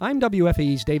I'm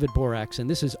WFAE's David Borax, and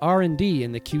this is R&D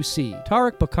in the QC.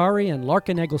 Tarek Bakari and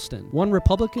Larkin Eggleston, one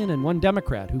Republican and one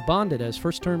Democrat, who bonded as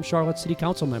first-term Charlotte City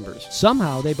Council members.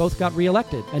 Somehow, they both got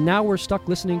reelected, and now we're stuck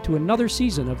listening to another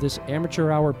season of this amateur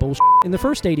hour bullshit. In the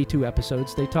first 82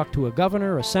 episodes, they talked to a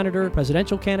governor, a senator,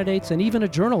 presidential candidates, and even a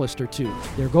journalist or two.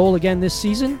 Their goal again this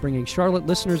season, bringing Charlotte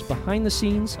listeners behind the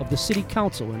scenes of the City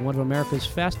Council in one of America's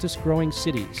fastest-growing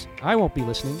cities. I won't be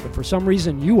listening, but for some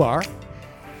reason you are.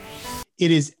 It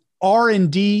is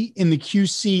R&D in the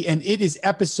QC, and it is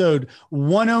episode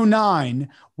 109,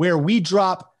 where we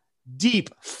drop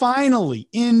deep, finally,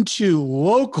 into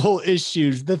local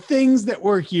issues, the things that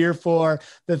we're here for,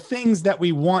 the things that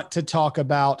we want to talk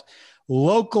about,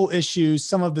 local issues,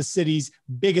 some of the city's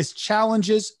biggest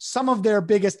challenges, some of their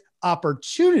biggest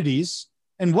opportunities,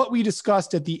 and what we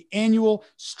discussed at the annual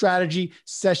strategy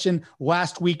session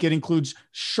last week. It includes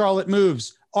Charlotte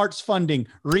Moves, arts funding,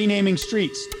 renaming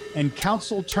streets, and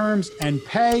council terms and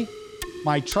pay.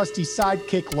 My trusty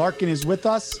sidekick, Larkin, is with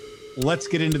us. Let's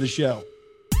get into the show.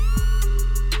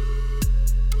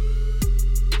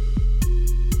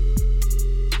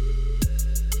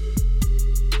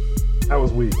 That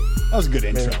was weak. That was a good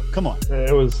intro. Come on.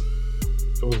 It was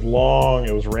long.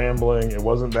 It was rambling. It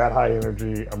wasn't that high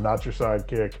energy. I'm not your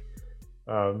sidekick.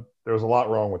 There was a lot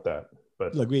wrong with that.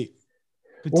 But look,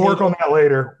 we'll work on that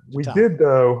later. We did,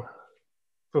 though,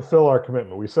 fulfill our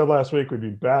commitment. We said last week we'd be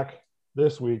back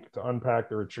this week to unpack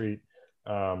the retreat,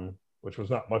 which was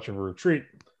not much of a retreat,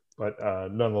 but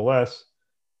nonetheless.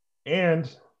 And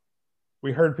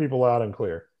we heard people loud and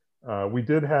clear. We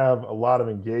did have a lot of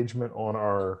engagement on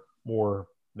our more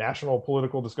national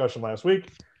political discussion last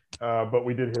week, but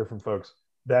we did hear from folks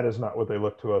that is not what they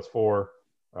look to us for.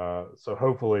 So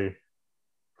hopefully,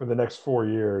 for the next 4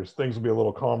 years, things will be a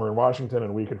little calmer in Washington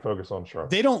and we can focus on Charlotte.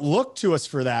 They don't look to us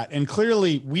for that. And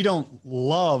clearly we don't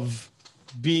love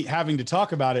having to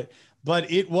talk about it, but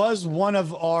it was one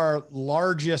of our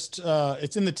largest,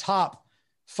 it's in the top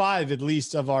 5, at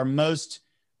least, of our most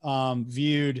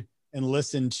viewed and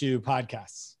listened to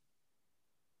podcasts.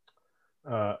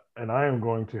 And I am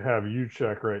going to have you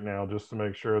check right now just to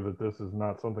make sure that this is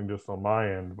not something just on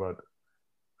my end, but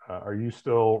are you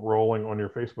still rolling on your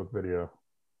Facebook video?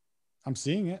 I'm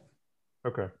seeing it.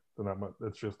 Okay. So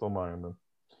it's just on my end then.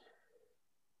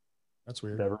 That's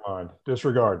weird. Never mind.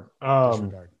 Disregard.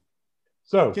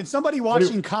 So can somebody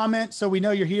watching comment so we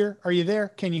know you're here? Are you there?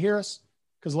 Can you hear us?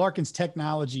 Because Larkin's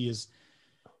technology is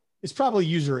probably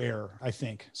user error, I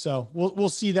think. So we'll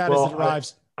see that as it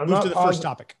arrives. Move to the first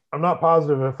topic. I'm not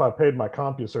positive if I paid my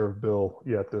CompuServe bill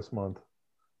yet this month.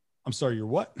 I'm sorry, you're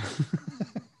what?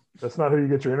 That's not who you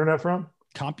get your internet from?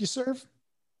 CompuServe?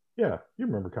 Yeah, you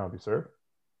remember CompuServe.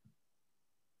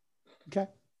 Okay.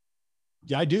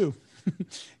 Yeah, I do.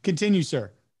 Continue, sir.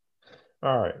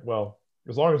 All right. Well,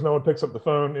 as long as no one picks up the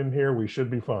phone in here, we should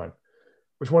be fine.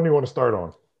 Which one do you want to start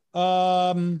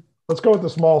on? Let's go with the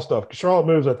small stuff. Charlotte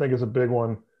Moves, I think, is a big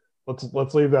one.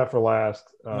 Let's leave that for last.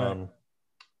 Right.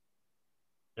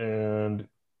 And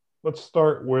let's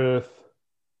start with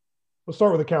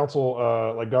the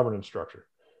council governance structure.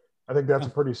 I think that's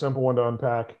a pretty simple one to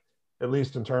unpack, at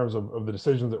least in terms of the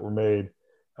decisions that were made.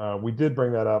 We did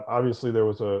bring that up. Obviously, there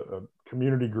was a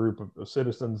community group of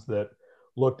citizens that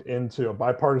looked into, a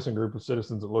bipartisan group of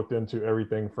citizens that looked into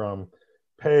everything from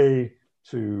pay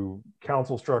to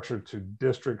council structure to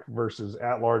district versus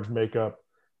at-large makeup,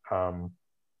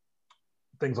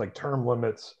 things like term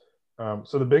limits.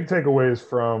 So the big takeaways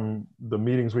from the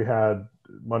meetings we had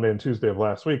Monday and Tuesday of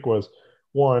last week was,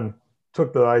 one,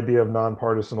 took the idea of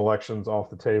nonpartisan elections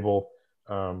off the table.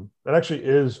 That actually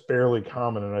is fairly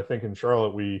common, and I think in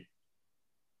Charlotte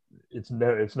it's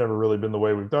never really been the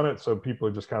way we've done it. So people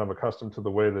are just kind of accustomed to the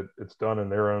way that it's done in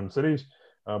their own cities.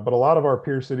 But a lot of our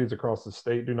peer cities across the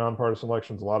state do nonpartisan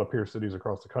elections. A lot of peer cities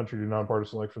across the country do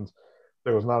nonpartisan elections.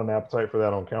 There was not an appetite for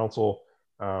that on council.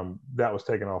 That was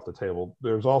taken off the table.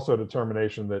 There's also a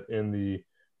determination that in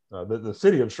the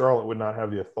city of Charlotte would not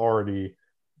have the authority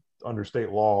under state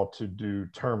law to do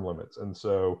term limits, and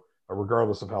so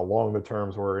regardless of how long the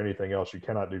terms were or anything else, you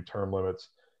cannot do term limits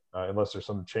unless there's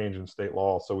some change in state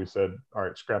law. So we said, all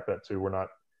right, scrap that too.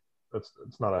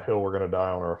 It's not a hill we're going to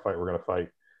die on or a fight we're going to fight.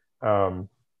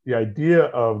 The idea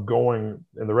of going,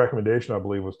 and the recommendation I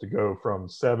believe was to go from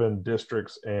 7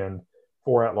 districts and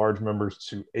 4 at-large members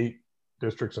to 8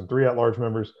 districts and 3 at-large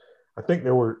members. I think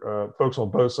there were folks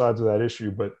on both sides of that issue,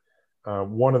 but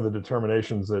one of the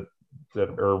determinations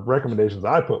or recommendations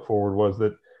I put forward was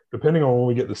that depending on when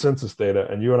we get the census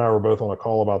data, and you and I were both on a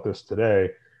call about this today,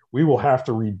 we will have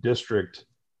to redistrict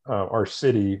our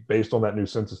city based on that new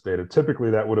census data. Typically,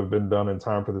 that would have been done in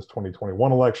time for this 2021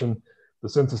 election. the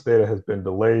census data has been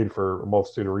delayed for a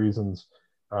multitude of reasons.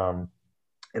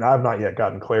 And I've not yet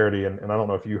gotten clarity. And I don't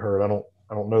know if you heard, I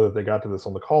don't know that they got to this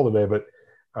on the call today, but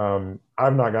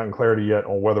I've not gotten clarity yet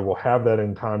on whether we'll have that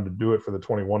in time to do it for the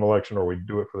 21 election or we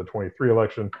do it for the 23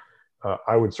 election.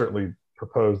 I would certainly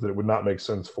propose that it would not make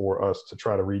sense for us to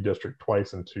try to redistrict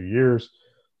twice in 2 years.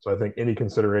 So I think any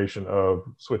consideration of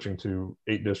switching to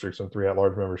 8 districts and 3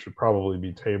 at-large members should probably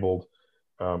be tabled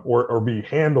or be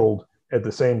handled at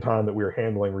the same time that we are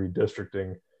handling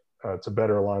redistricting to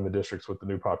better align the districts with the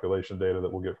new population data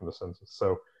that we'll get from the census.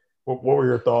 So what were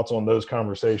your thoughts on those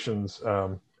conversations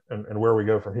and where we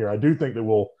go from here? I do think that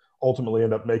we'll ultimately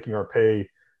end up making our pay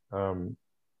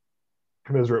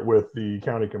commensurate with the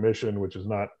county commission, which is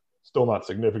still not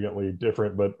significantly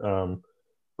different, but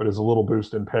is a little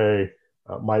boost in pay,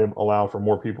 might allow for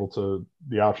more people to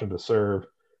the option to serve.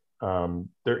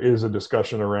 There is a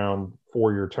discussion around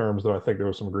 4-year terms, though I think there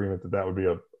was some agreement that would be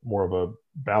more of a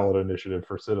ballot initiative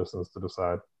for citizens to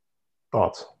decide.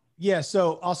 Thoughts? Yeah,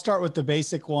 so I'll start with the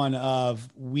basic one of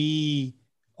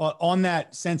on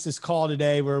that census call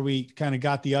today where we kind of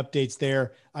got the updates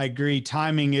there. I agree.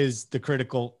 Timing is the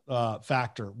critical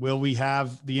factor. Will we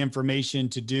have the information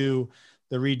to do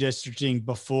the redistricting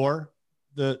before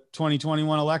the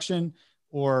 2021 election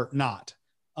or not?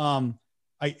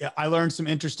 I learned some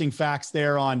interesting facts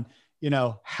there on,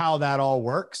 how that all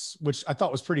works, which I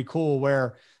thought was pretty cool,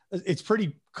 where it's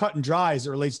pretty cut and dry as it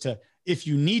relates to if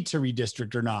you need to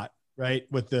redistrict or not, right?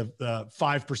 With the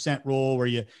 5% rule where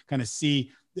you kind of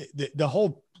see the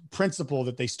whole principle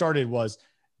that they started was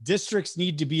districts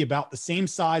need to be about the same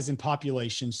size and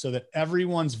population so that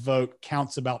everyone's vote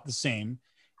counts about the same.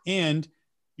 And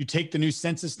you take the new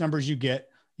census numbers you get,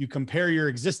 you compare your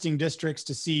existing districts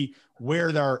to see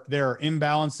where there are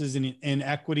imbalances and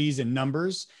inequities in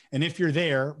numbers. And if you're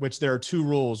there, which there are 2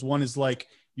 rules, one is like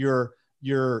your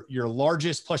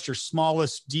largest plus your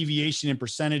smallest deviation in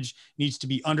percentage needs to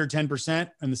be under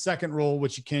 10%. And the second rule,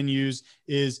 which you can use,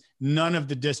 is none of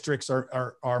the districts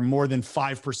are more than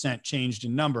 5% changed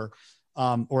in number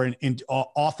or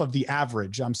off of the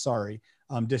average,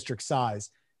 district size.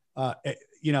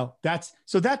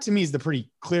 That to me is the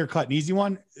pretty clear cut and easy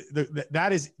one.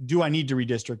 That is, do I need to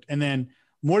redistrict? And then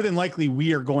more than likely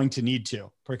we are going to need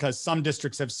to, because some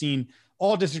districts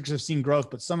all districts have seen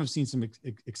growth, but some have seen some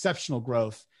exceptional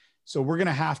growth. So we're going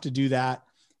to have to do that.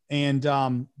 And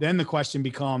then the question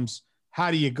becomes, how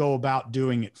do you go about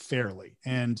doing it fairly?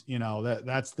 And,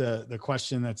 that's the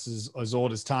question that's as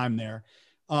old as time there.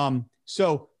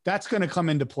 So that's going to come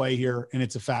into play here, and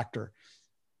it's a factor.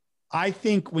 I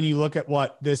think when you look at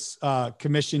what this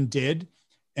commission did,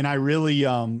 and I really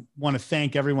want to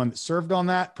thank everyone that served on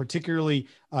that, particularly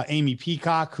Amy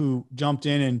Peacock, who jumped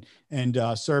in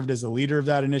and served as the leader of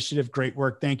that initiative. Great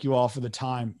work. Thank you all for the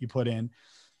time you put in.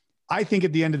 I think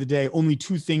at the end of the day, only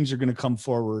 2 things are going to come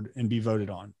forward and be voted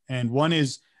on. And one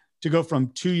is to go from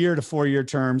 2-year to 4-year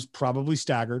terms, probably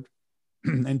staggered.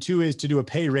 And 2 is to do a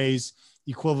pay raise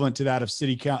equivalent to that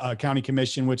of county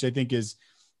commission, which I think is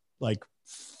like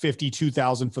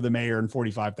 $52,000 for the mayor and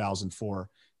 $45,000 for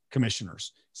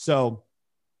commissioners. So,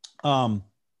 I'm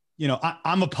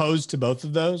opposed to both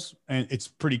of those, and it's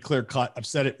pretty clear cut. I've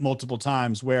said it multiple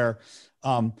times where,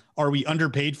 are we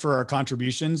underpaid for our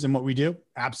contributions and what we do?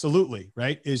 Absolutely.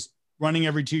 Right. Is running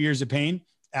every 2 years a pain?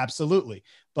 Absolutely.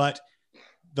 But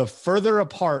the further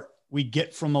apart we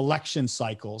get from election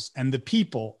cycles and the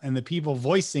people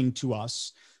voicing to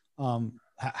us,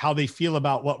 how they feel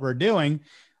about what we're doing,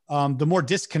 the more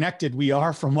disconnected we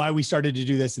are from why we started to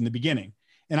do this in the beginning.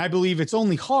 And I believe it's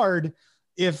only hard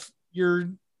if you're,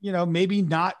 maybe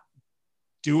not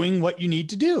doing what you need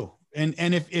to do. And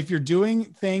if you're doing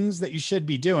things that you should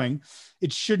be doing,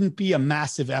 it shouldn't be a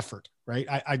massive effort, right?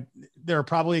 There are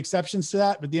probably exceptions to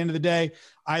that, but at the end of the day,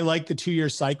 I like the 2-year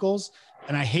cycles,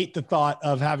 and I hate the thought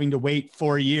of having to wait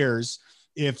 4 years.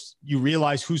 If you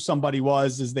realize who somebody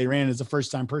was as they ran as a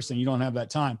first-time person, you don't have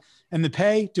that time. And the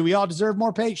pay, do we all deserve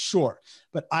more pay? Sure.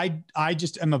 But I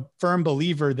just am a firm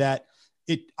believer that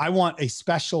I want a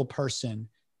special person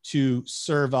to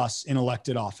serve us in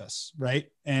elected office, right?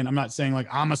 And I'm not saying like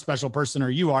I'm a special person or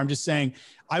you are. I'm just saying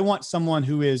I want someone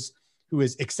who is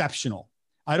exceptional.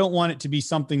 I don't want it to be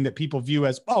something that people view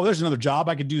as, oh, there's another job.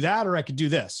 I could do that, or I could do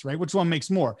this, right? Which one makes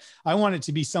more? I want it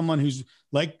to be someone who's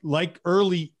like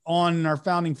early on our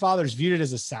founding fathers viewed it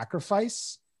as a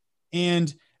sacrifice.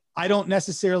 And I don't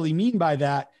necessarily mean by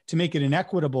that to make it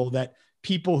inequitable that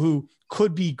people who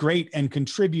could be great and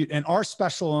contribute and are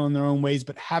special in their own ways,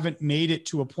 but haven't made it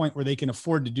to a point where they can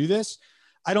afford to do this.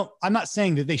 I'm not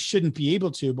saying that they shouldn't be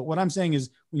able to, but what I'm saying is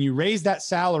when you raise that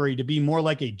salary to be more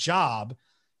like a job,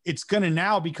 it's going to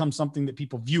now become something that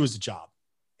people view as a job.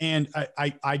 And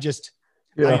I just,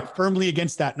 Yeah. I am firmly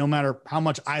against that. No matter how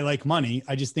much I like money,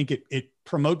 I just think it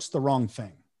promotes the wrong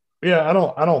thing. Yeah, I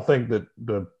don't think that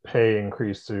the pay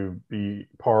increase to be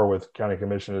par with county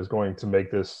commission is going to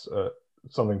make this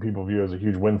something people view as a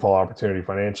huge windfall opportunity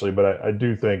financially. But I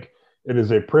do think it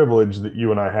is a privilege that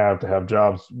you and I have to have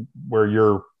jobs where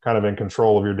you're kind of in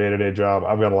control of your day-to-day job.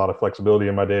 I've got a lot of flexibility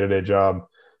in my day-to-day job.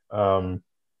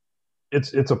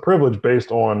 It's a privilege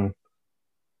based on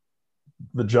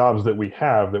the jobs that we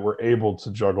have that we're able to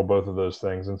juggle both of those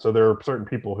things. And so there are certain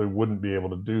people who wouldn't be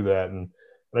able to do that. And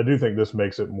I do think this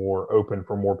makes it more open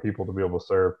for more people to be able to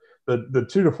serve. The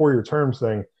 2 to 4 year terms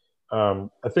thing,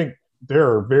 I think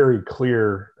there are very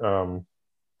clear,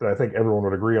 that I think everyone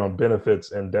would agree on,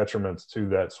 benefits and detriments to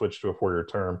that switch to a 4-year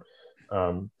term.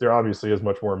 There obviously is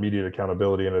much more immediate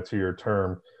accountability in a 2-year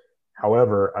term.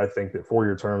 However, I think that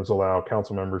 4-year terms allow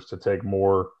council members to take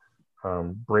more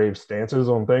brave stances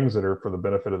on things that are for the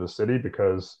benefit of the city,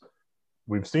 because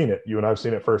we've seen it. You and I've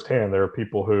seen it firsthand. There are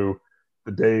people who,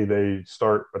 the day they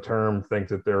start a term, think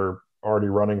that they're already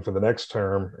running for the next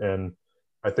term. And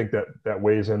I think that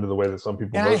weighs into the way that some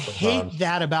people and vote I sometimes. hate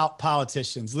that about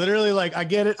politicians. Literally, like, I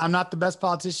get it. I'm not the best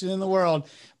politician in the world,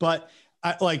 but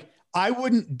I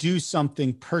wouldn't do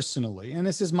something personally, and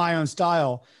this is my own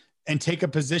style, and take a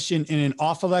position in an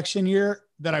off election year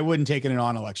that I wouldn't take in an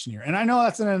on election year. And I know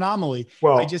that's an anomaly.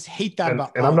 Well, I just hate that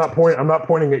about and politics. I'm not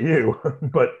pointing at you,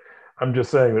 but I'm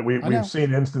just saying that I know. we've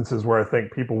seen instances where I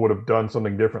think people would have done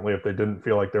something differently if they didn't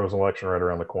feel like there was an election right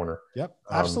around the corner. Yep,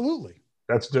 absolutely.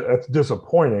 That's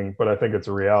disappointing, but I think it's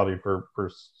a reality for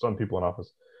some people in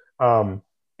office.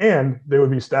 And they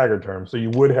would be staggered terms, so you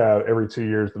would have every 2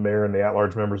 years the mayor and the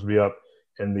at-large members would be up,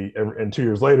 and 2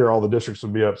 years later all the districts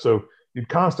would be up. So you'd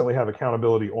constantly have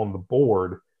accountability on the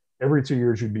board. Every 2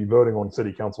 years you'd be voting on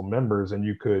city council members, and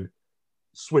you could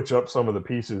switch up some of the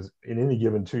pieces in any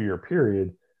given 2-year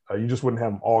period. You just wouldn't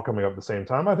have them all coming up at the same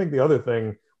time. I think the other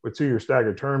thing with 2-year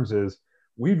staggered terms is,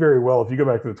 we very well, if you go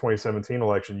back to the 2017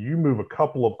 election, you move a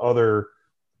couple of other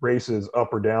races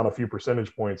up or down a few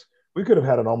percentage points, we could have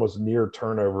had an almost near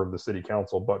turnover of the city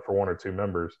council, but for 1 or 2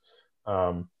 members.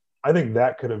 I think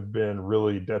that could have been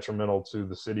really detrimental to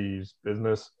the city's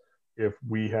business if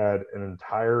we had an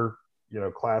entire,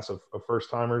 class of first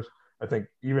timers. I think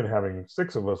even having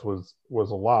 6 of us was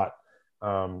a lot.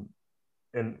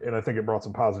 And I think it brought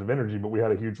some positive energy, but we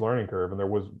had a huge learning curve, and there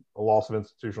was a loss of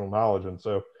institutional knowledge. And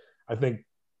so I think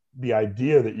the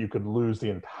idea that you could lose the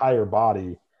entire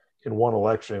body in one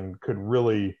election could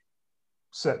really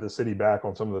set the city back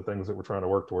on some of the things that we're trying to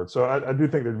work towards. So I do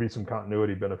think there'd be some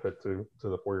continuity benefit to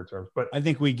the 4-year terms. But I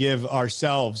think we give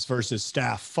ourselves versus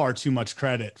staff far too much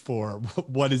credit for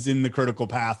what is in the critical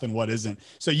path and what isn't.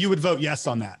 So you would vote yes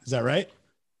on that. Is that right?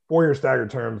 4-year staggered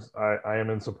terms, I am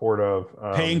in support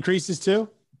of. Pay increases too?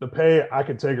 The pay I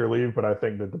could take or leave, but I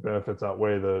think that the benefits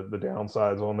outweigh the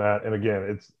downsides on that. And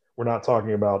again, we're not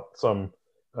talking about some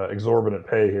exorbitant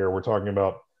pay here. We're talking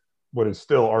about what is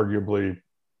still arguably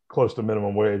close to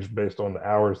minimum wage based on the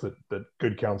hours that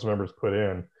good council members put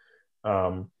in.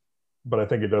 But I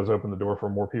think it does open the door for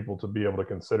more people to be able to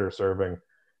consider serving.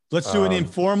 Let's do an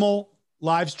informal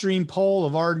live stream poll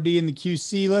of R&D and the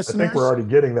QC listeners. I think we're already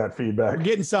getting that feedback. We're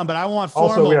getting some, but I want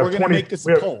formal. We're going to make this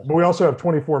a poll. But we also have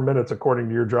 24 minutes according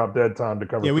to your drop dead time to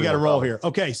cover. Yeah, we got to roll here.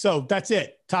 Okay, so that's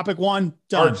it. Topic 1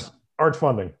 done. Arts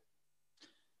funding.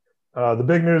 The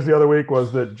big news the other week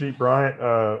was that Jeet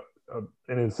Bryant,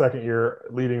 in his second year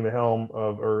leading at the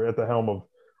helm of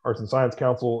Arts and Science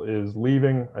Council, is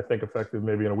leaving, I think effective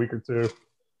maybe in a week or two.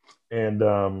 And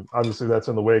obviously that's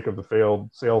in the wake of the failed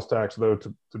sales tax, though,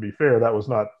 to be fair, that was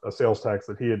not a sales tax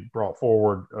that he had brought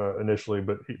forward initially,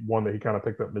 but one that he kind of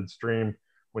picked up midstream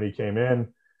when he came in.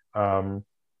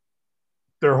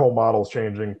 Their whole model is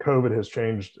changing. COVID has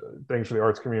changed things for the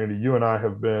arts community. You and I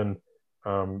have been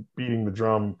beating the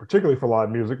drum, particularly for live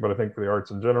music, but I think for the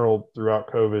arts in general throughout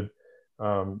COVID.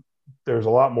 There's a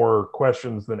lot more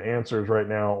questions than answers right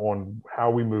now on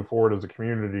how we move forward as a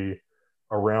community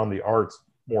around the arts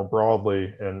more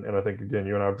broadly. And I think, again,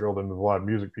 you and I have drilled into the live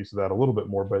music piece of that a little bit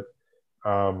more, but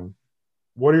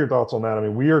what are your thoughts on that? I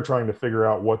mean, we are trying to figure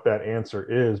out what that answer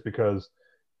is, because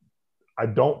I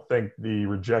don't think the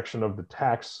rejection of the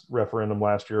tax referendum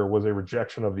last year was a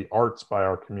rejection of the arts by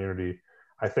our community.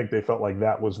 I think they felt like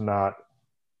that was not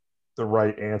the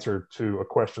right answer to a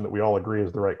question that we all agree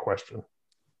is the right question.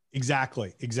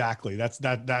 Exactly. That's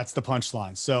the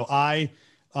punchline. So I,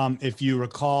 if you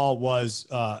recall, was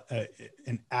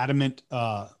an adamant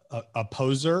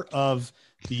opposer of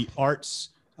the arts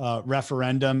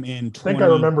referendum in 20. I think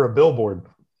I remember a billboard.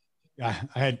 I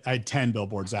had 10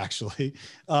 billboards actually,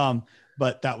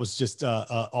 but that was just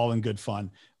all in good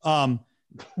fun.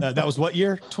 That was what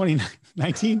year?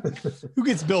 2019. Who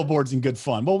gets billboards in good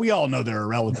fun? Well, we all know they're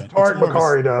irrelevant. Tariq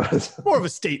Bokhari does. More of a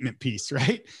statement piece,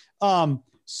 right? But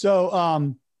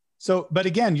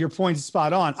again, your point is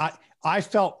spot on. I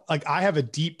felt like I have a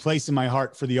deep place in my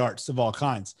heart for the arts of all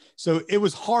kinds. So it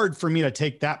was hard for me to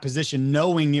take that position,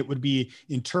 knowing it would be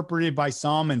interpreted by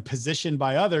some and positioned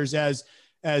by others as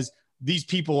these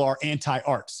people are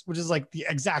anti-arts, which is like the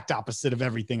exact opposite of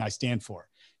everything I stand for.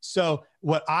 So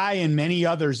what I and many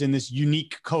others in this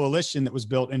unique coalition that was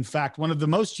built, in fact, one of the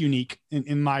most unique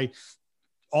in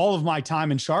all of my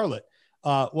time in Charlotte,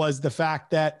 was the fact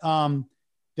that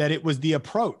it was the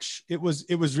approach. It was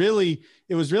really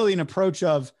an approach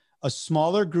of a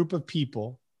smaller group of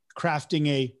people crafting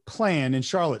a plan in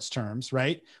Charlotte's terms,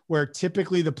 right? Where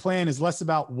typically the plan is less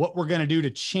about what we're going to do to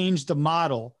change the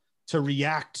model to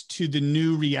react to the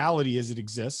new reality as it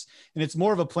exists. And it's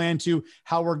more of a plan to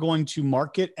how we're going to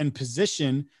market and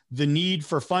position the need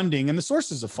for funding and the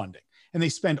sources of funding. And they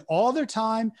spend all their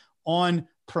time on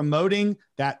promoting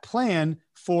that plan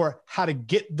for how to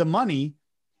get the money.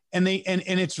 And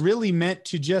it's really meant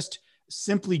to just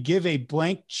simply give a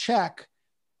blank check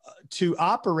to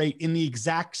operate in the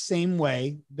exact same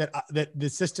way that the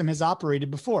system has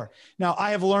operated before. Now,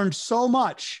 I have learned so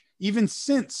much, even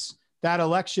since that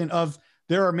election, of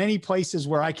there are many places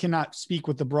where I cannot speak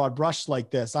with the broad brush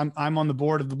like this. I'm on the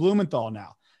board of the Blumenthal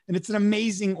now, and it's an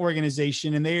amazing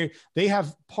organization. And they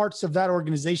have parts of that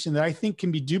organization that I think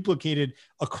can be duplicated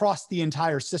across the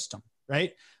entire system,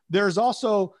 right? There's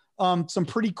also some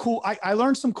pretty cool, I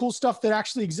learned some cool stuff that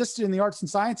actually existed in the Arts and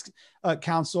Science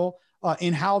Council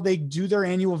in how they do their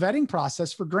annual vetting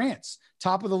process for grants,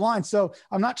 top of the line. So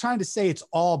I'm not trying to say it's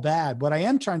all bad. What I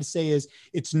am trying to say is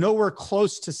it's nowhere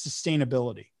close to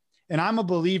sustainability. And I'm a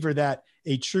believer that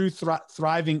a true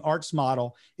thriving arts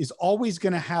model is always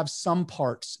going to have some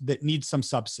parts that need some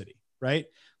subsidy, right?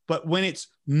 But when it's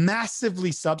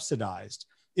massively subsidized,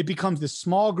 it becomes this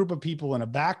small group of people in a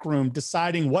back room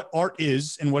deciding what art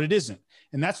is and what it isn't.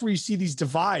 And that's where you see these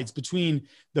divides between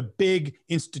the big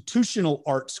institutional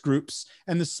arts groups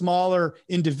and the smaller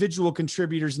individual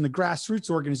contributors in the grassroots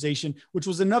organization, which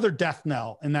was another death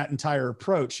knell in that entire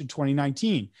approach in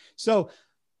 2019. So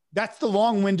that's the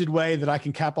long-winded way that I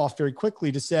can cap off very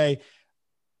quickly to say,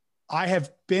 I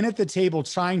have been at the table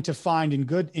trying to find in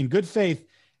good faith,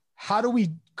 how do we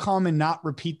come and not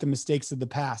repeat the mistakes of the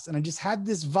past? And I just had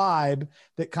this vibe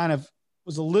that kind of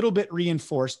was a little bit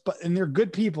reinforced, and they're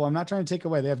good people. I'm not trying to take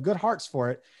away. They have good hearts for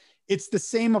it. It's the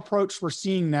same approach we're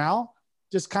seeing now,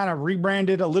 just kind of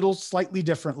rebranded a little slightly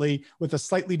differently with a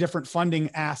slightly different funding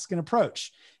ask and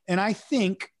approach. And I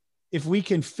think if we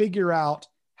can figure out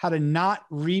how to not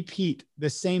repeat the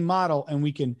same model and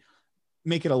we can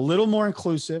make it a little more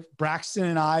inclusive. Braxton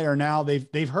and I are now,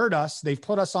 they've heard us, they've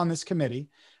put us on this committee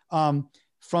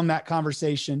from that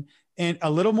conversation, and a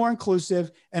little more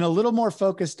inclusive and a little more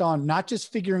focused on not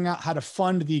just figuring out how to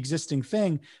fund the existing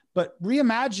thing, but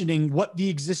reimagining what the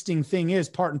existing thing is,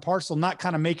 part and parcel, not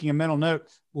kind of making a mental note.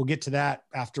 We'll get to that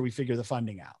after we figure the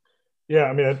funding out. Yeah,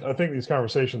 I mean, I think these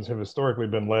conversations have historically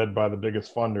been led by the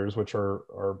biggest funders, which are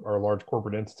large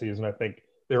corporate entities. And I think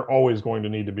they're always going to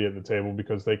need to be at the table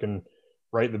because they can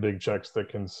write the big checks that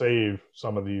can save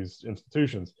some of these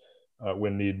institutions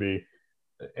when need be.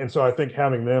 And so I think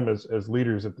having them as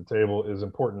leaders at the table is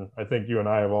important. I think you and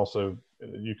I have also,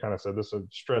 you kind of said this,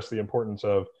 stressed the importance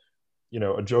of,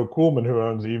 a Joe Kuhlman who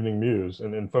owns the Evening Muse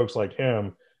and folks like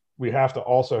him. We have to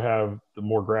also have the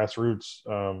more grassroots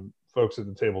folks at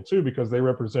the table too, because they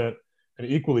represent an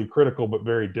equally critical but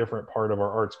very different part of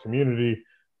our arts community.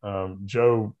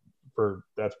 Joe, for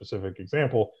that specific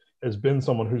example, has been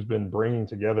someone who's been bringing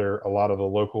together a lot of the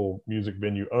local music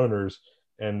venue owners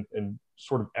and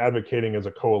sort of advocating as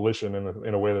a coalition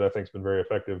in a way that I think has been very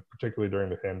effective, particularly during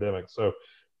the pandemic. So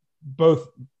both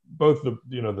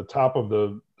the top of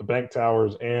the bank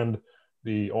towers and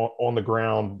the on the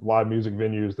ground live music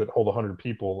venues that hold 100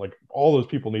 people, like all those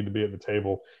people need to be at the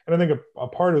table. And I think a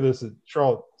part of this that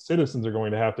Charlotte citizens are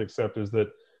going to have to accept is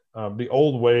that the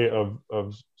old way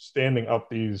of standing up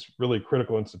these really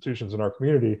critical institutions in our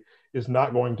community is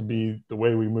not going to be the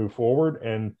way we move forward.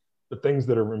 And the things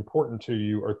that are important to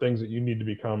you are things that you need to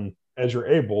become as you're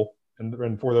able.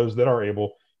 And for those that are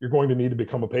able, you're going to need to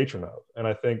become a patron of. And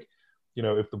I think,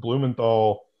 if the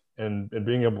Blumenthal and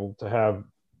being able to have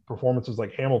performances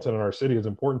like Hamilton in our city is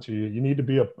important to you, you need to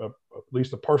be at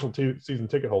least a partial season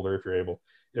ticket holder if you're able.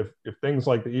 If things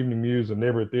like the Evening Muse and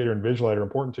Neighborhood Theater and Visualite are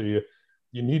important to you,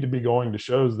 you need to be going to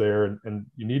shows there and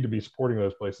you need to be supporting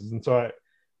those places. And so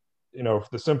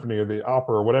the symphony or the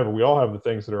opera or whatever, we all have the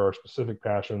things that are our specific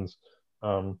passions.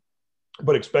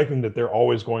 but expecting that they're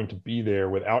always going to be there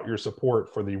without your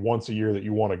support for the once a year that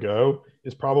you want to go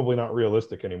is probably not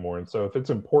realistic anymore. And so if it's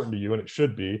important to you, and it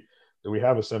should be, that we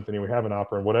have a symphony, we have an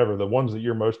opera, and whatever, the ones that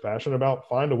you're most passionate about,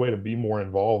 find a way to be more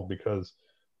involved, because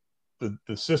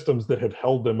the systems that have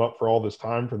held them up for all this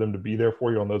time, for them to be there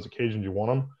for you on those occasions you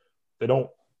want them,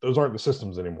 those aren't the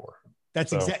systems anymore.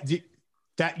 That's exactly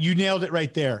that. You nailed it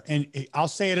right there. And I'll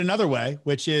say it another way,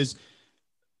 which is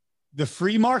the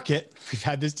free market, we've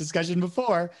had this discussion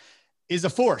before, is a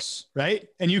force, right?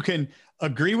 And you can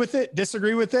agree with it,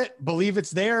 disagree with it, believe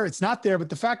it's there, it's not there. But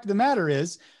the fact of the matter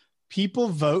is, people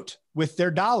vote with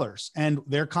their dollars and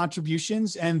their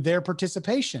contributions and their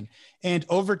participation. And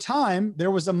over time,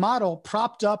 there was a model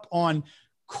propped up on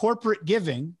corporate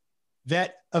giving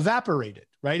that evaporated,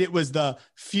 right? It was the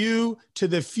few to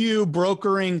the few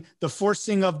brokering the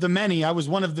forcing of the many. I was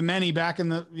one of the many back in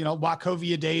the,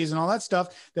 Wachovia days and all that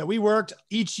stuff, that we worked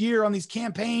each year on these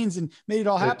campaigns and made it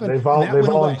all happen. They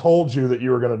told you that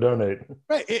you were going to donate.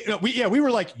 Right. We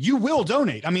were like, you will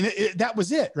donate. I mean, that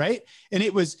was it. Right.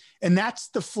 And that's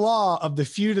the flaw of the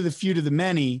few to the few to the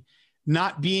many,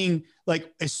 not being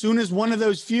like, as soon as one of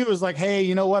those few is like, hey,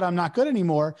 you know what, I'm not good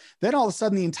anymore, then all of a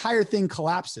sudden the entire thing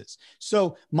collapses.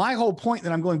 So my whole point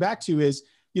that I'm going back to is,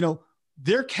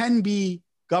 there can be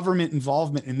government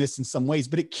involvement in this in some ways,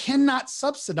 but it cannot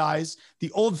subsidize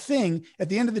the old thing. At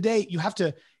the end of the day, you have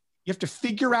to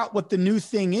figure out what the new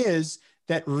thing is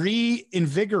that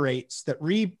reinvigorates, that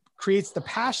recreates the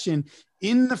passion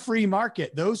in the free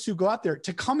market, those who go out there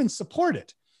to come and support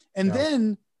it. And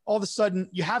then all of a sudden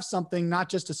you have something, not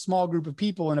just a small group of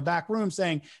people in a back room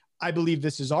saying, I believe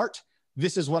this is art.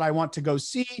 This is what I want to go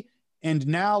see. And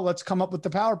now let's come up with the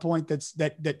PowerPoint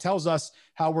that tells us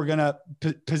how we're going to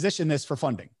position this for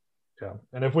funding. Yeah.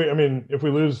 And if we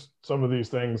lose some of these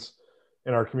things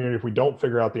in our community, if we don't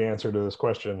figure out the answer to this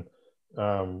question,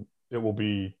 it will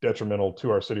be detrimental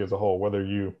to our city as a whole. Whether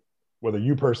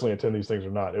you personally attend these things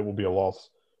or not, it will be a loss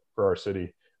for our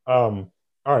city. All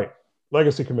right.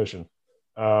 Legacy Commission.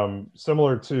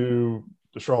 Similar to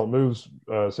the Charlotte Moves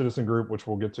citizen group, which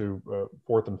we'll get to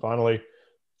fourth and finally,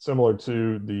 similar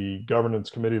to the governance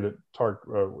committee that Tark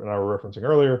and I were referencing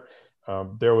earlier,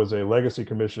 there was a legacy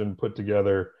commission put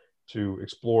together to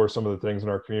explore some of the things in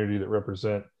our community that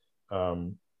represent,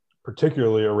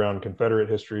 particularly around Confederate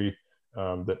history,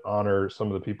 that honor some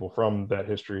of the people from that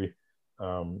history,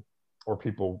 or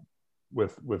people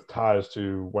with ties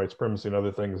to white supremacy and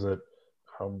other things that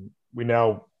we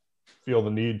now feel the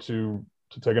need to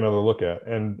take another look at.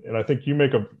 And I think you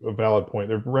make a valid point.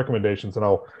 There are recommendations, and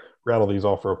I'll rattle these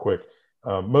off real quick,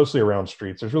 mostly around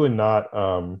streets. There's really not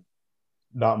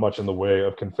much in the way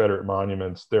of Confederate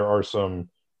monuments. There are some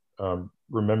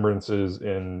remembrances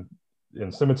in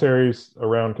cemeteries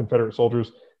around Confederate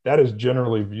soldiers. That is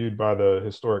generally viewed by the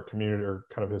historic community, or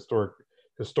kind of historic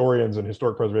historians and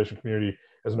historic preservation community,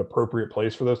 as an appropriate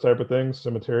place for those type of things.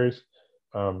 Cemeteries,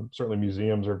 certainly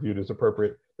museums are viewed as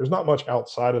appropriate. There's not much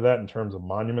outside of that in terms of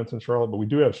monuments in Charlotte, but we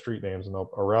do have street names, and I'll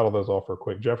rattle those off real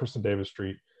quick. Jefferson Davis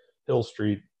Street, Hill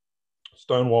Street,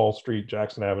 Stonewall Street,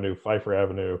 Jackson Avenue, Pfeiffer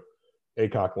Avenue,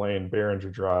 Aycock Lane,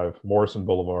 Behringer Drive, Morrison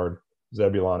Boulevard,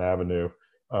 Zebulon Avenue.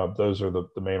 Those are the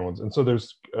main ones. And so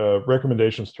there's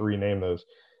recommendations to rename those.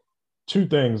 Two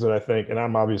things that I think, and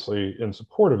I'm obviously in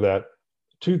support of that,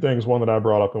 two things, one that I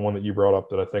brought up and one that you brought up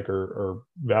that I think are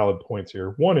valid points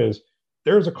here. One is,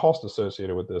 there's a cost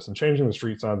associated with this, and changing the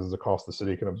street signs is a cost the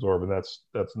city can absorb, and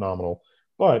that's nominal.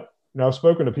 But I've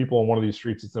spoken to people on one of these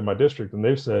streets that's in my district, and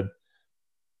they've said,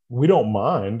 we don't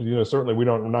mind, certainly we're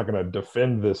not going to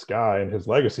defend this guy and his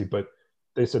legacy, but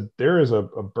they said there is a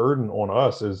burden on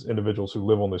us as individuals who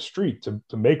live on the street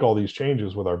to make all these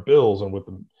changes with our bills and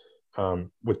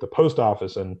with the post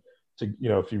office, and to,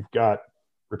 if you've got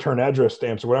return address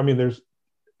stamps or what, there's,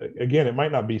 again, it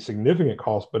might not be significant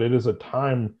cost, but it is a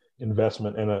time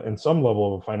investment and some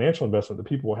level of a financial investment that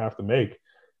people will have to make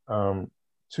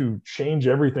to change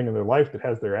everything in their life that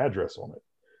has their address on it.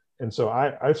 And so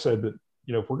I've said that,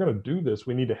 if we're going to do this,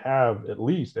 we need to have at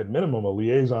least, at minimum, a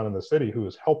liaison in the city who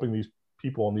is helping these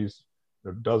people on these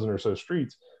dozen or so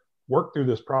streets work through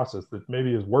this process, that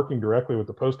maybe is working directly with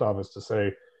the post office to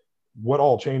say, what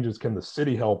all changes can the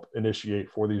city help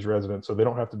initiate for these residents so they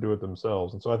don't have to do it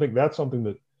themselves. And so I think that's something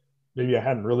that maybe I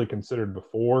hadn't really considered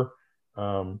before.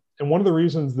 And one of the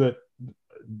reasons that,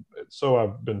 so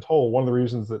I've been told, one of the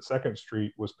reasons that Second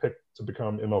Street was picked to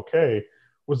become MLK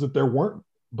was that there weren't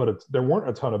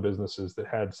a ton of businesses that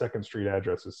had Second Street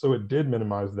addresses. So it did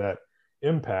minimize that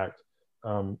impact.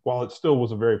 While it still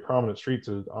was a very prominent street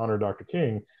to honor Dr.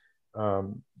 King,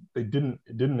 it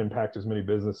didn't impact as many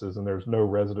businesses, and there's no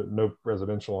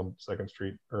residential on Second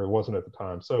Street, or it wasn't at the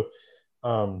time. So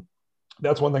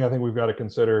That's one thing I think we've got to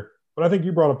consider. But I think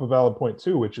you brought up a valid point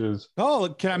too, which is,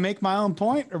 oh, can I make my own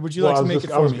point, or would you like to make it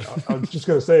for me? I was just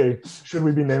going to say, should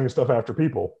we be naming stuff after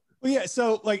people? Well, yeah.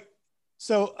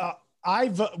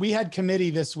 We had committee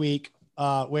this week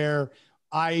where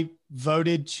I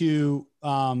voted to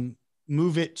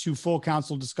move it to full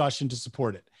council discussion to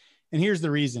support it. And here's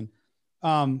the reason.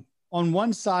 On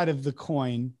one side of the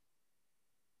coin,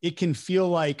 it can feel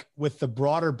like with the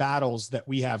broader battles that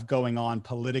we have going on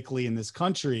politically in this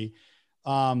country,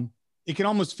 it can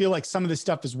almost feel like some of this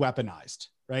stuff is weaponized,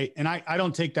 right? And I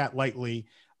don't take that lightly.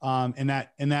 And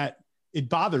that it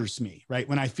bothers me, right?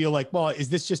 When I feel like, well, is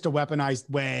this just a weaponized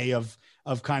way of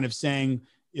kind of saying,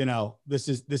 this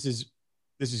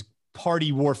is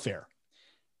party warfare.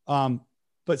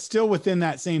 But still within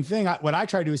that same thing, what I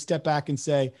try to do is step back and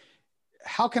say,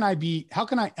 how can I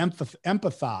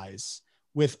empathize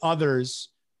with others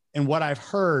and what I've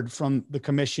heard from the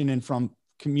commission and from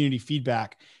community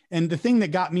feedback? And the thing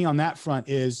that got me on that front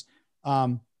is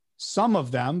some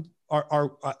of them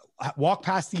are walk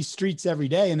past these streets every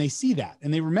day and they see that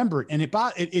and they remember it, and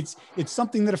it's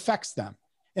something that affects them.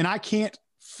 And I can't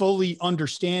fully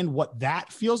understand what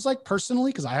that feels like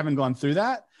personally, because I haven't gone through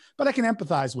that, but I can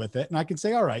empathize with it. And I can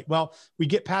say, all right, well, we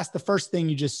get past the first thing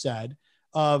you just said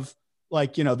of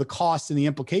like, the costs and the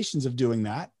implications of doing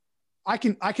that. I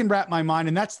can wrap my mind,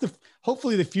 and that's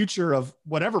hopefully the future of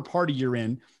whatever party you're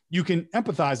in. You can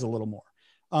empathize a little more.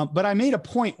 But I made a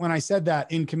point when I said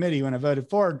that in committee, when I voted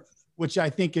for, which I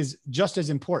think is just as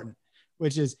important,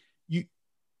 which is I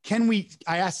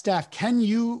asked staff, can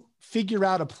you figure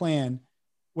out a plan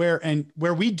where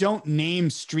we don't name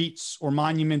streets or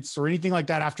monuments or anything like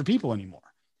that after people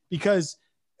anymore? Because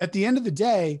at the end of the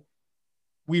day,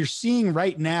 we're seeing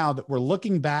right now that we're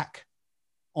looking back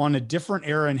on a different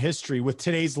era in history with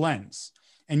today's lens.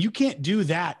 And you can't do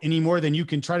that any more than you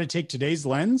can try to take today's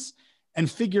lens and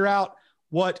figure out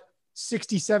what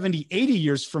 60, 70, 80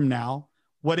 years from now,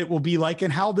 what it will be like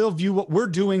and how they'll view what we're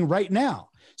doing right now.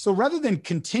 So rather than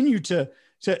continue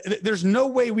there's no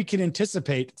way we can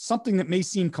anticipate something that may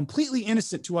seem completely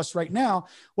innocent to us right now,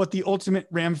 what the ultimate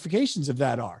ramifications of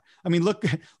that are. I mean, look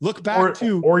back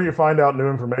or you find out new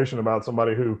information about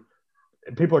somebody who,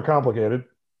 people are complicated.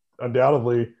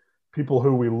 Undoubtedly, people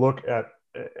who we look at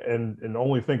and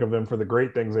only think of them for the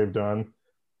great things they've done,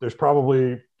 there's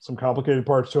probably some complicated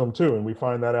parts to them too. And we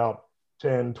find that out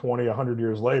 10, 20, 100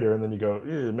 years later. And then you go,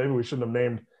 maybe we shouldn't have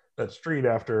named that street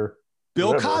after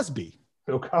Bill Cosby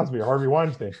or Harvey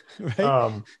Weinstein. Right?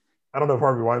 I don't know if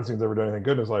Harvey Weinstein's ever done anything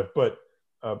good in his life, but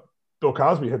Bill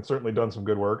Cosby had certainly done some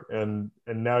good work. And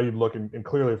now you'd look and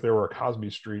clearly if there were a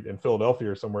Cosby Street in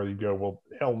Philadelphia or somewhere, you'd go, well,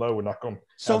 hell no, we're not going to.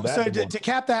 So to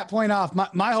cap that point off,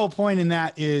 my whole point in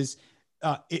that is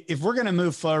if we're going to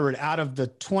move forward out of the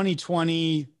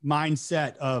 2020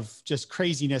 mindset of just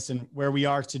craziness and where we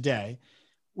are today,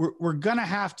 we're going to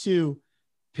have to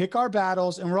pick our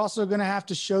battles, and we're also going to have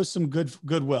to show some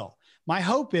goodwill. My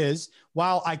hope is,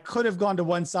 while I could have gone to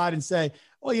one side and say,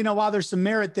 well, while there's some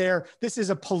merit there, this is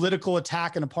a political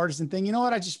attack and a partisan thing. You know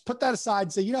what? I just put that aside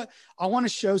and say, I want to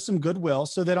show some goodwill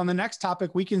so that on the next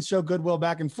topic, we can show goodwill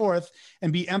back and forth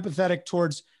and be empathetic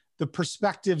towards the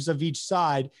perspectives of each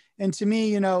side. And to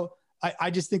me,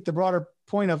 I just think the broader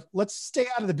point of let's stay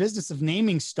out of the business of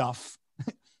naming stuff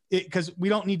because we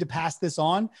don't need to pass this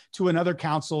on to another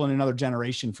council and another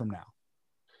generation from now.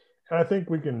 And I think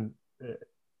we can,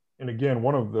 and again,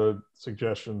 one of the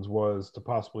suggestions was to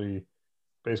possibly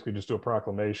basically just do a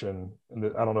proclamation. And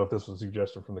I don't know if this was a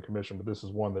suggestion from the commission, but this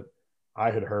is one that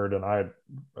I had heard and I had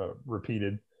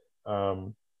repeated.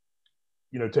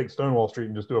 Take Stonewall Street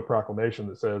and just do a proclamation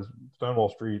that says Stonewall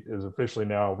Street is officially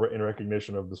now in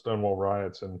recognition of the Stonewall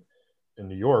riots in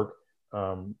New York,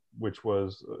 which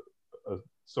was a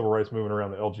civil rights movement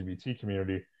around the LGBT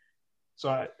community.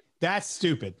 So that's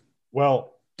stupid.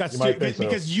 Well, that's stupid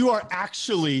because you are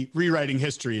actually rewriting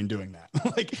history in doing that.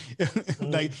 like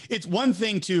it's one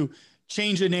thing to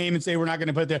change a name and say, we're not going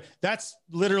to put it there. That's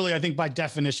literally, I think by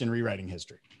definition, rewriting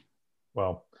history.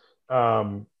 Well,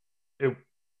 it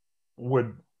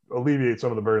would alleviate some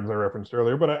of the burdens I referenced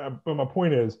earlier, but my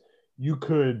point is you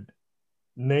could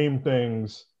name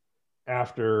things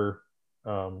after,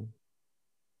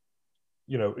 you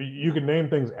can name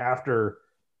things after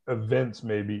events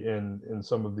maybe in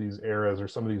some of these eras or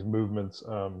some of these movements.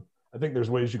 I think there's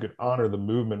ways you could honor the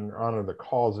movement and honor the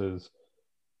causes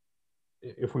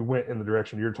if we went in the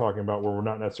direction you're talking about, where we're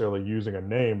not necessarily using a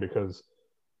name, because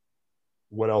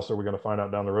what else are we going to find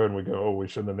out down the road and we go, oh, we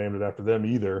shouldn't have named it after them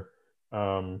either.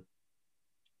 So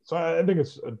I think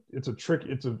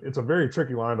it's a very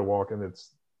tricky line to walk, and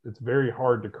it's very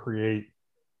hard to create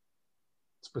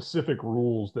specific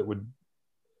rules that would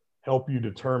help you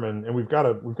determine, and we've got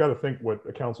to think what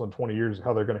a council in 20 years,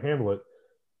 how they're going to handle it.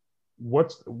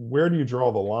 Where do you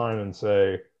draw the line and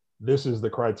say, this is the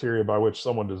criteria by which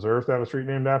someone deserves to have a street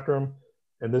named after them,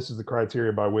 and this is the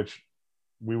criteria by which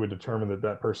we would determine that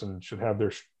that person should have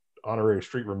their honorary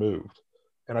street removed?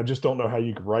 And I just don't know how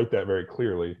you could write that very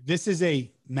clearly. This is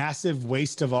a massive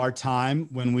waste of our time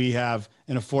when we have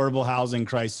an affordable housing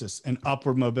crisis, an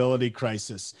upward mobility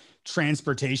crisis,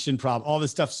 transportation problem, all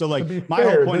this stuff. So like my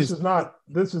whole point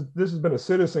this has been a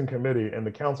citizen committee, and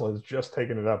the council has just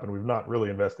taken it up, and we've not really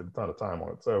invested a ton of time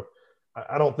on it. So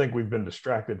I don't think we've been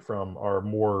distracted from our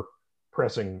more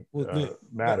pressing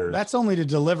matters. That's only to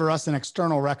deliver us an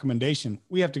external recommendation.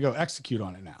 We have to go execute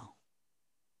on it now.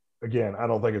 Again, I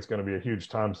don't think it's going to be a huge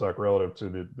time suck relative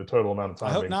to the total amount of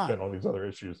time being spent on these other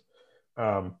issues.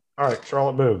 All right,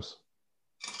 Charlotte moves.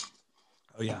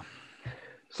 Oh yeah.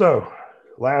 So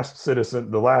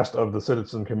the last of the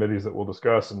citizen committees that we'll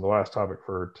discuss, and the last topic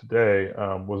for today,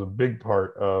 was a big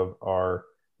part of our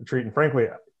retreat. And frankly,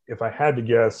 if I had to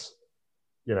guess,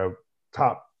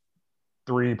 top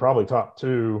three, probably top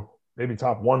two, maybe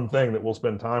top one thing that we'll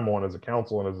spend time on as a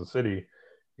council and as a city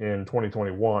in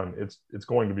 2021, it's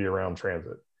going to be around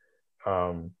transit.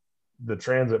 The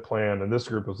transit plan, and this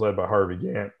group was led by Harvey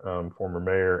Gantt, former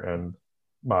mayor, and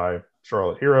by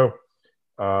Charlotte Hero.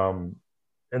 And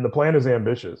the plan is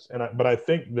ambitious. But I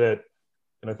think that,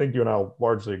 and I think you and I'll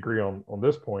largely agree on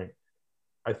this point,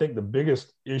 I think the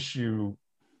biggest issue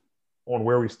on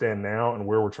where we stand now and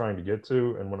where we're trying to get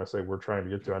to, and when I say we're trying to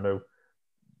get to, I know,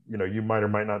 you might or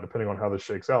might not, depending on how this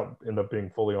shakes out, end up being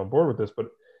fully on board with this,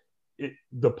 but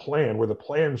the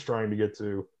plan's trying to get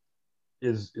to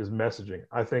is messaging.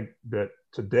 I think that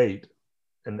to date,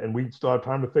 and we still have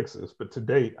time to fix this, but to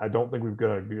date, I don't think we've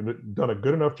done a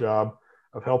good enough job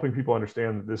of helping people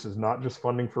understand that this is not just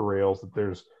funding for rails, that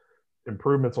there's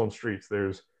improvements on streets,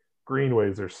 there's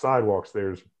greenways, there's sidewalks,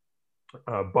 there's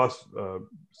bus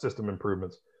system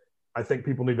improvements. I think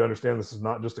people need to understand this is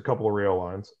not just a couple of rail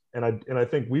lines. And I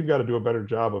think we've got to do a better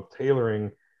job of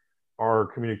tailoring our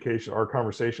communication, our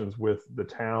conversations with the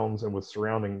towns and with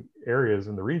surrounding areas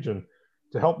in the region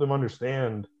to help them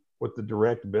understand what the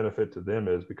direct benefit to them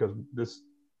is, because this,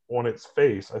 on its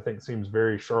face, I think seems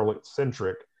very Charlotte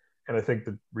centric. And I think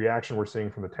the reaction we're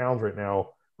seeing from the towns right now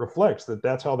reflects that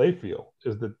that's how they feel,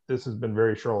 is that this has been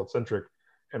very Charlotte centric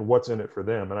and what's in it for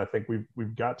them. And I think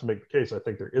we've got to make the case. I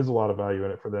think there is a lot of value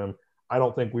in it for them. I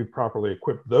don't think we've properly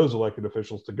equipped those elected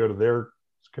officials to go to their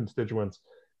constituents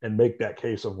and make that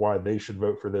case of why they should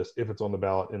vote for this if it's on the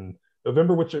ballot in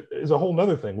November, which is a whole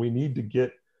nother thing. We need to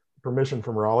get permission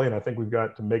from Raleigh, and I think we've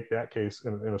got to make that case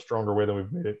in a stronger way than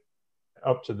we've made it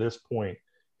up to this point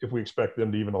if we expect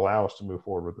them to even allow us to move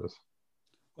forward with this.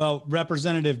 Well,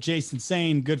 Representative Jason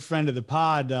Sain, good friend of the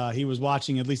pod, he was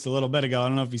watching at least a little bit ago. I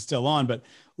don't know if he's still on, but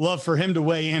love for him to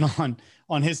weigh in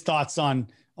on his thoughts on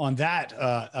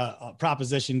that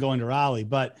proposition going to Raleigh.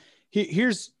 But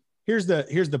here's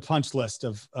the punch list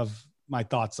of my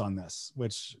thoughts on this,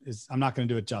 which is, I'm not going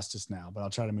to do it justice now, but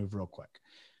I'll try to move real quick.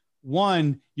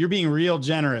 One, you're being real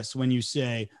generous when you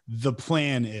say the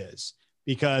plan is,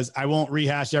 because I won't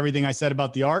rehash everything I said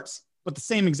about the arts, but the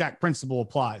same exact principle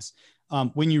applies.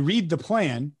 When you read the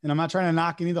plan, and I'm not trying to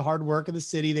knock any of the hard work of the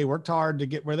city, they worked hard to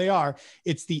get where they are.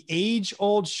 It's the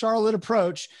age-old Charlotte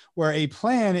approach where a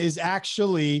plan is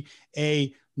actually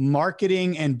a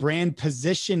marketing and brand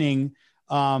positioning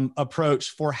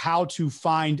approach for how to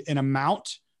find an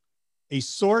amount, a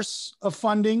source of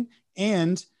funding,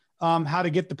 and how to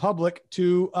get the public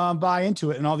to buy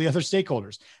into it and all the other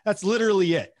stakeholders. That's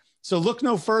literally it. So look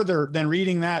no further than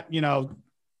reading that,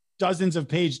 dozens of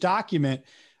page document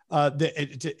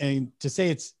to say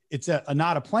it's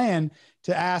not a plan,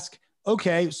 to ask,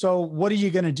 okay, so what are you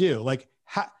going to do? Like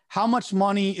how much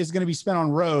money is going to be spent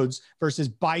on roads versus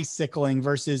bicycling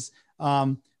versus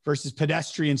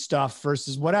pedestrian stuff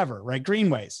versus whatever, right?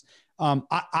 Greenways.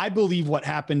 I believe what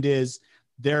happened is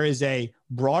there is a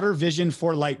broader vision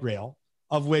for light rail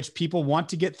of which people want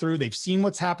to get through. They've seen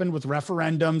what's happened with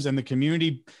referendums and the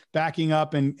community backing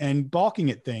up and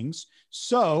balking at things.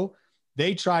 So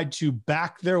they tried to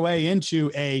back their way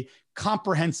into a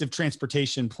comprehensive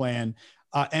transportation plan.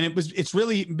 And it's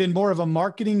really been more of a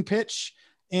marketing pitch.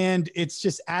 And it's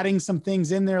just adding some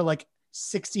things in there, like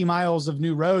 60 miles of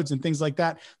new roads and things like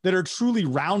that are truly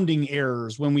rounding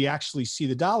errors when we actually see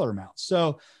the dollar amount.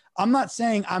 So I'm not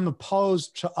saying I'm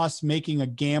opposed to us making a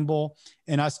gamble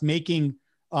and us making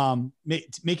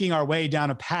our way down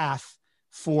a path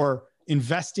for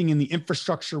investing in the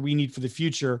infrastructure we need for the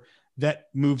future that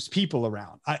moves people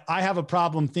around. I have a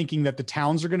problem thinking that the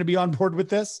towns are going to be on board with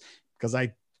this, because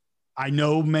I I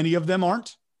know many of them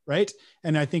aren't, right?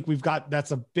 And I think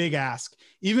that's a big ask.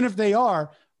 Even if they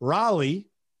are, Raleigh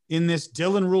in this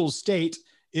Dillon rules state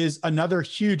is another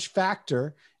huge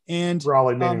factor. And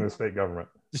Raleigh meaning the state government.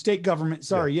 The state government,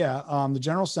 sorry, the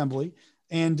General Assembly.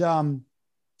 And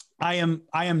I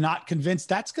am not convinced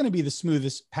that's going to be the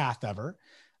smoothest path ever.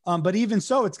 But even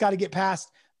so, it's got to get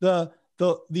past the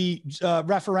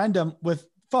referendum with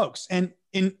folks. And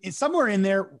in somewhere in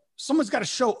there, someone's got to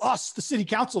show us, the city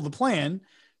council, the plan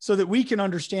so that we can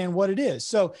understand what it is.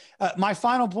 So my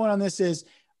final point on this is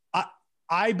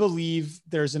I believe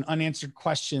there's an unanswered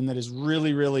question that is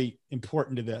really, really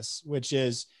important to this, which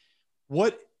is,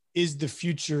 what is the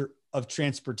future of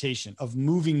transportation, of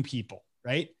moving people,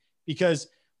 right? Because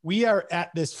we are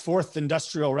at this fourth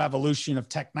industrial revolution of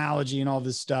technology and all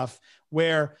this stuff,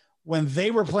 where when they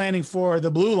were planning for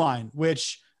the Blue Line,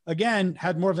 which again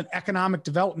had more of an economic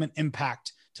development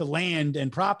impact to land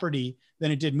and property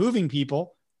than it did moving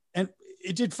people, and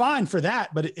it did fine for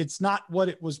that, but it's not what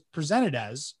it was presented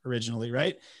as originally,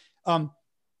 right?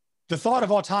 The thought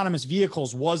of autonomous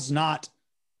vehicles was not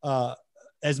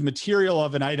as material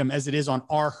of an item as it is on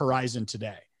our horizon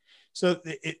today. So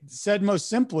it said most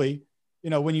simply,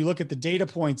 when you look at the data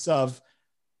points of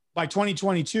by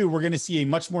 2022, we're going to see a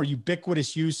much more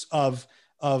ubiquitous use of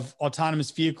autonomous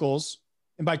vehicles.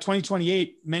 And by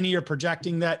 2028, many are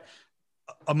projecting that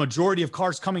a majority of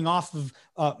cars coming off of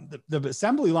the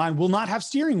assembly line will not have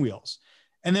steering wheels.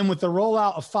 And then with the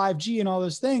rollout of 5G and all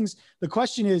those things, the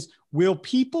question is, will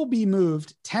people be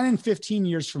moved 10 and 15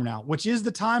 years from now, which is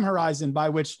the time horizon by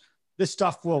which this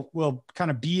stuff will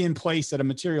kind of be in place at a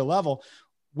material level?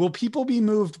 Will people be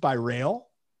moved by rail,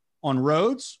 on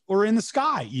roads, or in the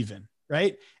sky even,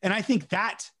 right? And I think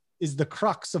that is the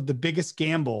crux of the biggest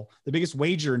gamble, the biggest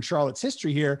wager in Charlotte's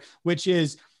history here, which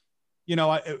is,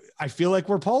 I feel like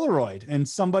we're Polaroid and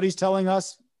somebody's telling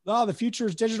us, oh, the future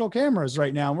is digital cameras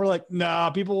right now. And we're like,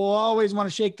 no, people will always want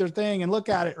to shake their thing and look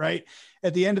at it, right?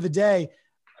 At the end of the day,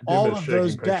 all of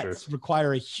those bets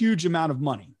require a huge amount of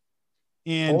money.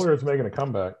 And Polaroid's making a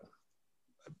comeback.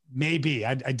 Maybe.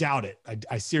 I doubt it.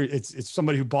 I seriously, it's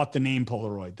somebody who bought the name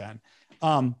Polaroid then.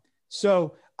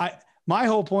 So my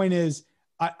whole point is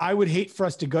I would hate for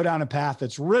us to go down a path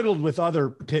that's riddled with other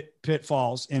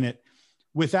pitfalls in it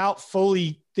without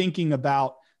fully thinking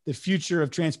about the future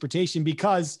of transportation.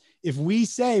 Because if we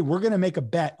say we're going to make a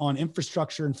bet on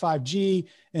infrastructure and 5G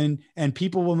and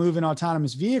people will move in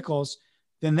autonomous vehicles,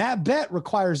 then that bet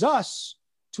requires us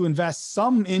to invest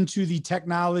some into the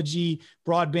technology,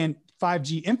 broadband,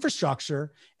 5G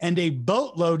infrastructure, and a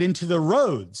boatload into the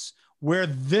roads where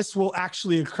this will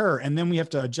actually occur. And then we have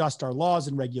to adjust our laws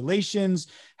and regulations,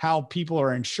 how people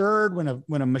are insured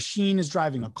when a machine is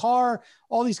driving a car,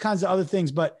 all these kinds of other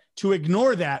things. But to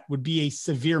ignore that would be a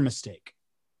severe mistake.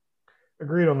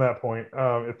 Agreed on that point.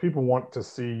 If people want to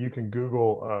see, you can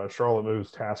Google Charlotte Moves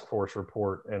Task Force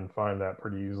report and find that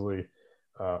pretty easily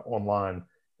online.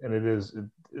 And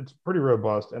it's pretty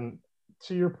robust. And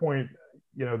to your point,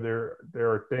 there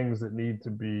are things that need to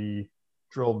be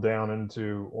drilled down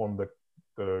into on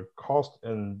the cost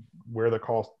and where the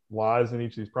cost lies in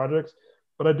each of these projects.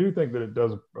 But I do think that it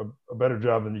does a better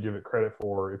job than you give it credit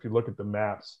for. If you look at the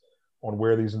maps on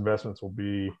where these investments will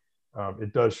be,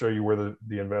 it does show you where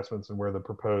the investments and where the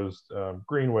proposed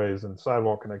greenways and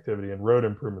sidewalk connectivity and road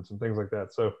improvements and things like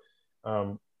that. So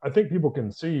I think people can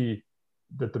see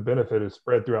that the benefit is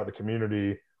spread throughout the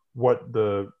community, what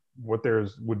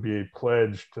theirs would be a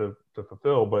pledge to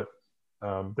fulfill. But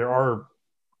there are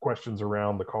questions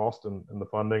around the cost and the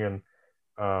funding. And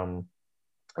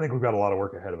I think we've got a lot of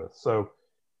work ahead of us. So,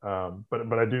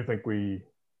 but I do think we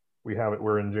have it.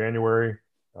 We're in January.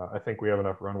 I think we have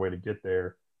enough runway to get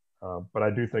there. But I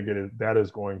do think that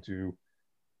is going to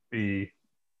be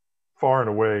far and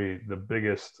away the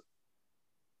biggest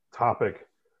topic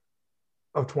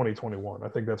of 2021. I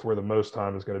think that's where the most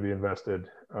time is going to be invested.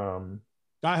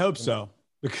 I hope so,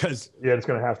 because it's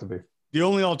going to have to be. The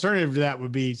only alternative to that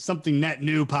would be something net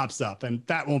new pops up, and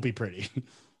that won't be pretty.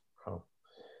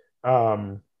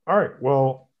 All right.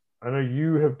 Well, I know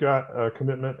you have got a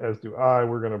commitment, as do I.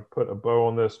 We're going to put a bow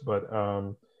on this, but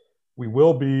we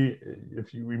will be,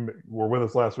 if you were with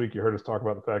us last week, you heard us talk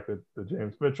about the fact that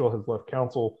James Mitchell has left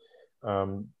council.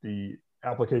 The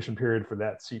application period for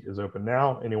that seat is open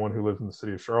now. Anyone who lives in the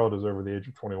city of Charlotte is over the age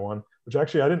of 21, which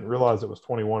actually I didn't realize it was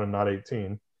 21 and not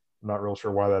 18. I'm not real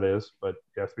sure why that is, but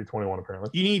you have to be 21 apparently.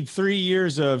 You need 3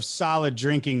 years of solid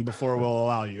drinking before we'll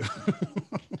allow you.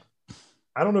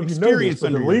 I don't know if you know this,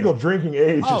 but the legal drinking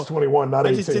age is 21, not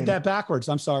 18. I just did that backwards.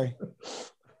 I'm sorry.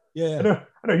 Yeah.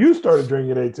 I know you started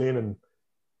drinking at 18 and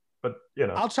but you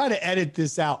know, I'll try to edit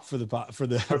this out for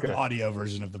the Okay. audio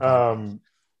version of the podcast. I'm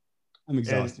and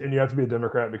exhausted. you have to be a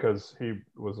Democrat because he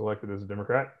was elected as a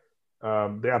Democrat.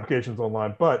 The application's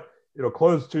online, but it'll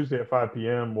close Tuesday at 5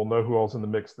 p.m. We'll know who else in the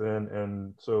mix then,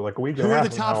 and so like a week. Who are the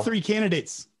top 3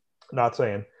 candidates? Not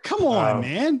saying. Come on,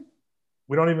 man.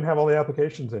 We don't even have all the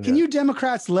applications in. Can you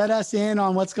Democrats let us in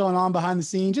on what's going on behind the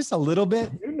scenes just a little bit?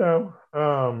 You know,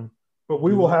 but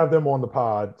we will have them on the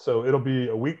pod. So it'll be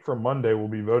a week from Monday. We'll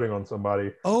be voting on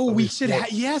somebody. Oh, we should.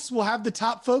 Yes, we'll have the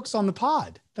top folks on the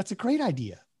pod. That's a great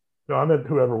idea. No, I meant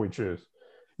whoever we choose.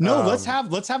 No, let's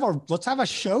have a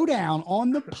showdown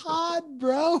on the pod,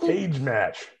 bro. Cage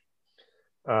match.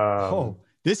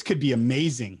 This could be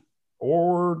amazing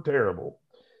or terrible.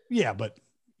 Yeah, but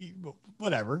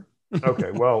whatever.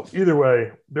 Okay, well, either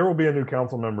way, there will be a new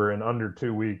council member in under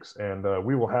 2 weeks, and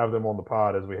we will have them on the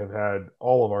pod as we have had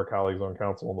all of our colleagues on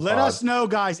council on the pod. Let us know,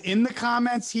 guys, in the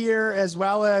comments here, as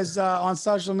well as on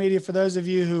social media, for those of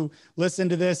you who listen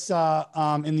to this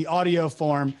in the audio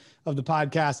form of the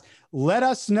podcast. Let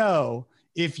us know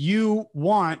if you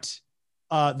want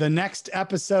the next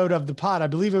episode of the pod, I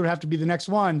believe it would have to be the next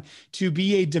one, to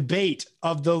be a debate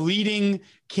of the leading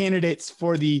candidates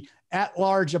for the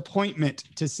at-large appointment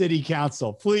to city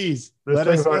council. Please let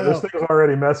us know. This thing is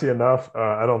already messy enough.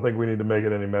 I don't think we need to make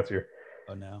it any messier.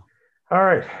 Oh, no. All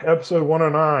right. Episode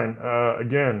 109.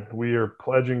 Again, we are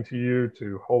pledging to you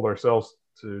to hold ourselves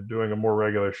to doing a more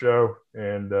regular show.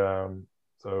 And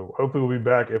so hopefully we'll be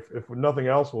back. If nothing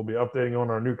else, we'll be updating on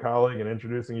our new colleague and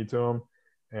introducing you to him.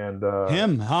 And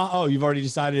him, huh? Oh, you've already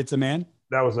decided it's a man?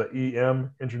 That was an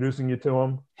EM introducing you to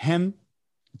him. Him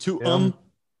to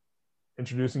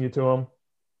introducing you to him.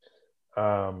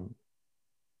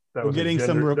 We're getting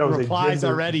some replies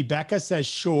already. Becca says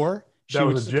sure. That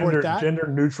was a gender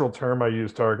neutral term I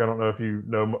used, Tarek. I don't know if you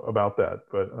know about that,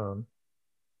 but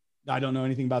I don't know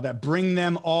anything about that. Bring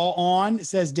them all on,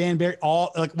 says Dan Barry.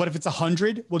 All like, what if it's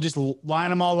 100? We'll just line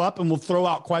them all up and we'll throw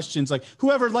out questions like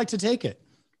whoever would like to take it.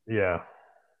 Yeah,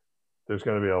 there's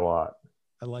going to be a lot.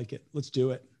 I like it. Let's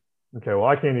do it. Okay. Well,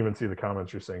 I can't even see the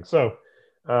comments you're seeing. So,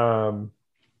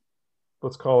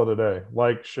 let's call it a day.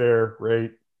 Like, share,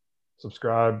 rate,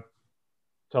 subscribe,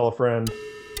 tell a friend.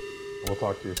 We'll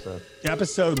talk to you soon.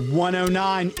 Episode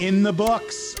 109 in the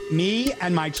books. Me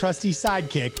and my trusty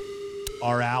sidekick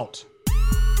are out.